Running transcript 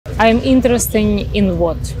I'm interested in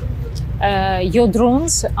what? Your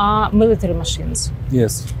drones are military machines.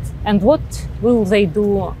 Yes. And what will they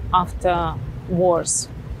do after wars?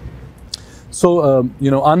 So,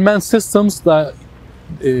 unmanned systems, that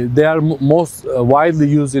they are most widely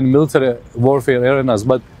used in military warfare arenas,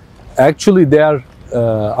 but actually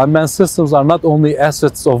unmanned systems are not only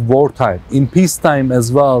assets of wartime. In peacetime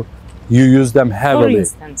as well, you use them heavily.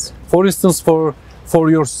 For instance, for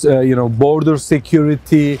your border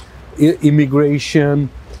security, immigration,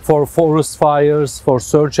 for forest fires, for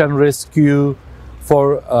search and rescue,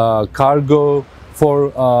 for cargo,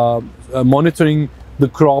 for monitoring the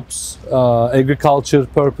crops, agriculture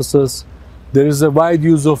purposes. There is a wide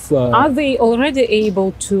use of... Are they already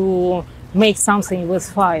able to make something with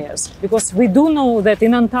fires? Because we do know that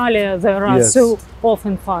in Antalya there are so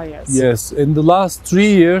often fires. Yes, in the last 3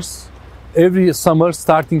 years, every summer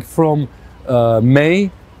starting from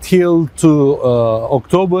May till to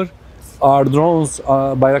October, our drones,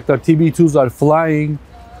 Bayraktar TB2s are flying.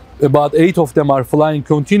 About 8 of them are flying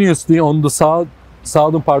continuously on the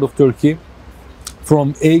southern part of Turkey,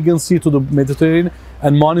 from Aegean Sea to the Mediterranean,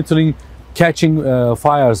 and monitoring, catching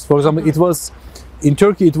fires. For example, in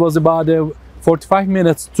Turkey it was about 45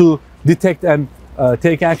 minutes to detect and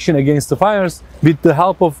take action against the fires. With the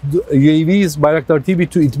help of the UAVs, Bayraktar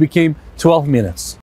TB2, it became 12 minutes.